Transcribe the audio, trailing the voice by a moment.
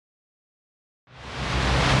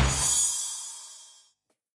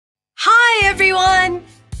everyone!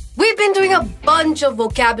 We've been doing a bunch of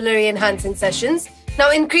vocabulary enhancing sessions.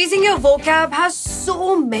 Now, increasing your vocab has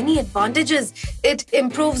so many advantages. It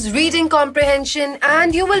improves reading comprehension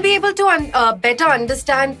and you will be able to better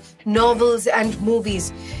understand novels and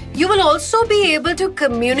movies. You will also be able to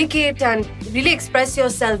communicate and really express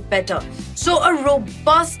yourself better. So, a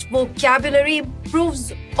robust vocabulary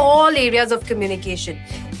improves all areas of communication: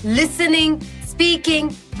 listening,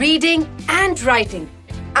 speaking, reading, and writing.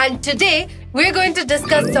 And today, we're going to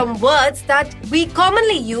discuss some words that we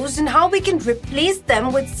commonly use and how we can replace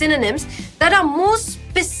them with synonyms that are more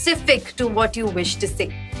specific to what you wish to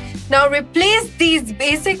say. Now, replace these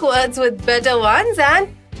basic words with better ones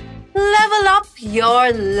and level up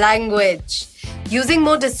your language. Using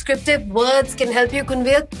more descriptive words can help you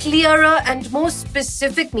convey a clearer and more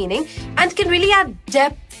specific meaning and can really add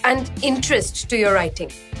depth and interest to your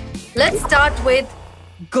writing. Let's start with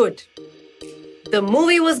good. The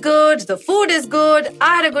movie was good, the food is good,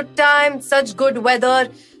 I had a good time, such good weather.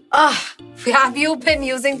 Have you been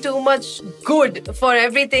using too much good for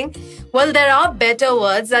everything? Well, there are better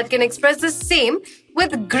words that can express the same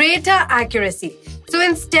with greater accuracy. So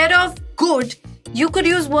instead of good, you could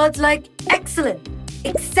use words like excellent,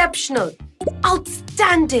 exceptional,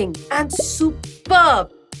 outstanding, and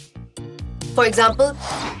superb. For example,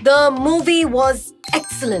 the movie was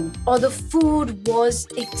excellent or the food was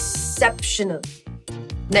exceptional.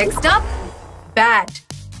 Next up, bad.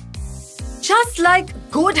 Just like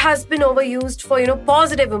good has been overused for,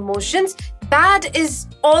 positive emotions, bad is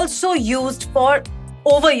also overused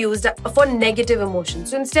for negative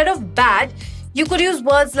emotions. So instead of bad, you could use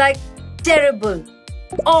words like terrible,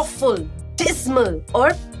 awful, dismal,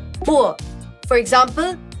 or poor. For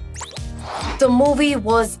example, the movie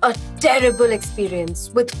was a terrible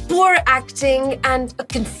experience with poor acting and a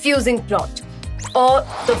confusing plot. Or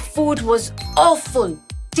the food was awful,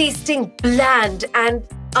 tasting bland and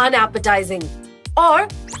unappetizing. Or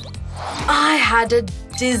I had a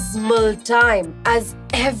dismal time as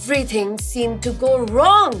everything seemed to go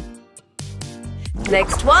wrong.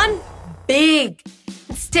 Next one, big.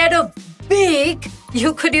 Instead of big,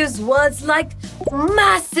 you could use words like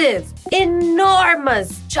massive,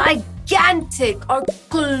 enormous, gigantic, or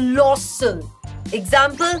colossal.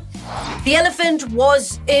 Example, the elephant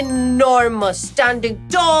was enormous, standing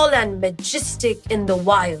tall and majestic in the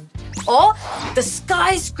wild. Or the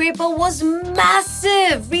skyscraper was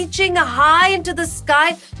massive, reaching high into the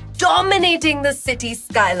sky, dominating the city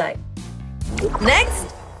skyline.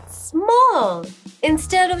 Next, small.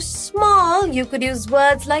 Instead of small, you could use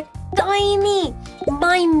words like tiny,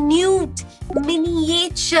 minute,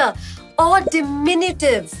 miniature, or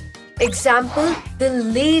diminutive. Example, the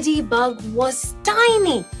ladybug was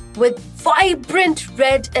tiny with vibrant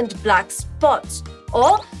red and black spots.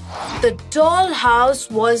 Or the dollhouse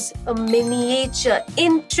was a miniature,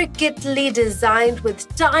 intricately designed with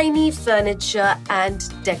tiny furniture and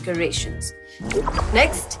decorations.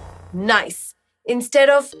 Next, nice. Instead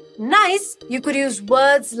of nice, you could use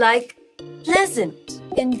words like pleasant,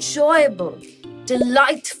 enjoyable,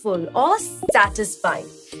 delightful, or satisfying.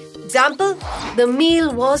 Example, the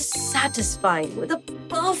meal was satisfying with a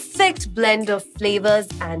perfect blend of flavors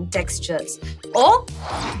and textures. Or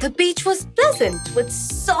the beach was pleasant with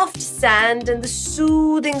soft sand and the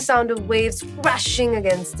soothing sound of waves crashing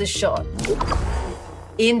against the shore.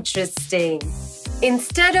 Interesting.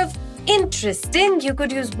 Instead of interesting, you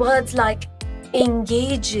could use words like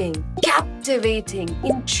engaging, captivating,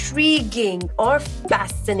 intriguing, or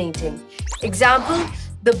fascinating. Example,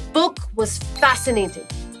 the book was fascinating,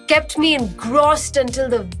 kept me engrossed until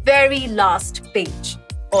the very last page.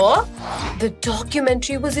 Or the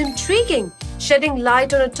documentary was intriguing, shedding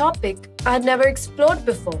light on a topic I had never explored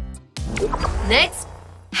before. Next,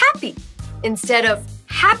 happy. Instead of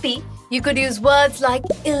happy, you could use words like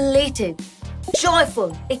elated,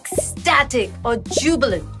 joyful, ecstatic, or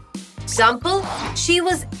jubilant. Example, she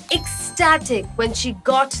was ecstatic when she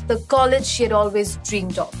got the college she had always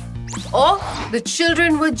dreamed of. Or the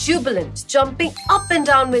children were jubilant, jumping up and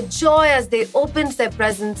down with joy as they opened their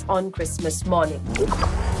presents on Christmas morning.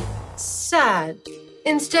 Sad.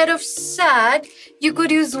 Instead of sad, you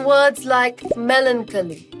could use words like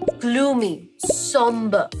melancholy, gloomy,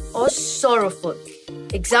 somber, or sorrowful.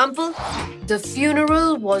 Example, the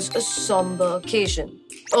funeral was a somber occasion.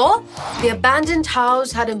 Or the abandoned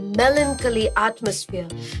house had a melancholy atmosphere,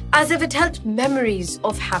 as if it held memories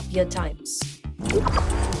of happier times.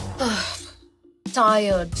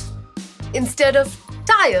 Tired. Instead of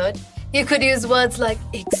tired, you could use words like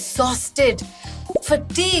exhausted,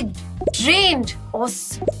 fatigued, drained, or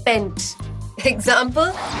spent.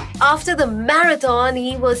 Example, after the marathon,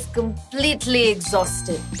 he was completely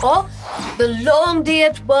exhausted. Or the long day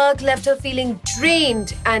at work left her feeling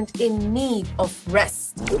drained and in need of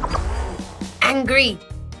rest. Angry.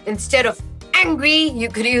 Instead of angry, you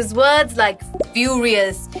could use words like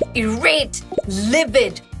furious, irate,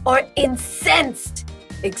 livid, or incensed.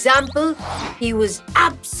 Example, he was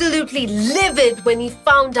absolutely livid when he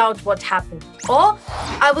found out what happened. Or,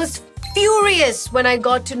 I was furious when I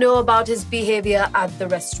got to know about his behavior at the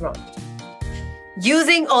restaurant.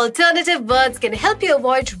 Using alternative words can help you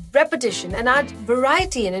avoid repetition and add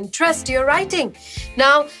variety and interest to your writing.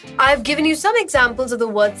 Now, I've given you some examples of the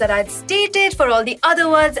words that I've stated. For all the other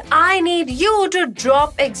words, I need you to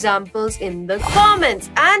drop examples in the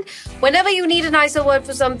comments. And whenever you need a nicer word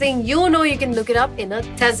for something, you know you can look it up in a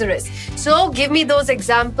thesaurus. So give me those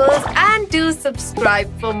examples and do subscribe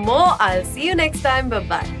for more. I'll see you next time.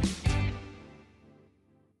 Bye-bye.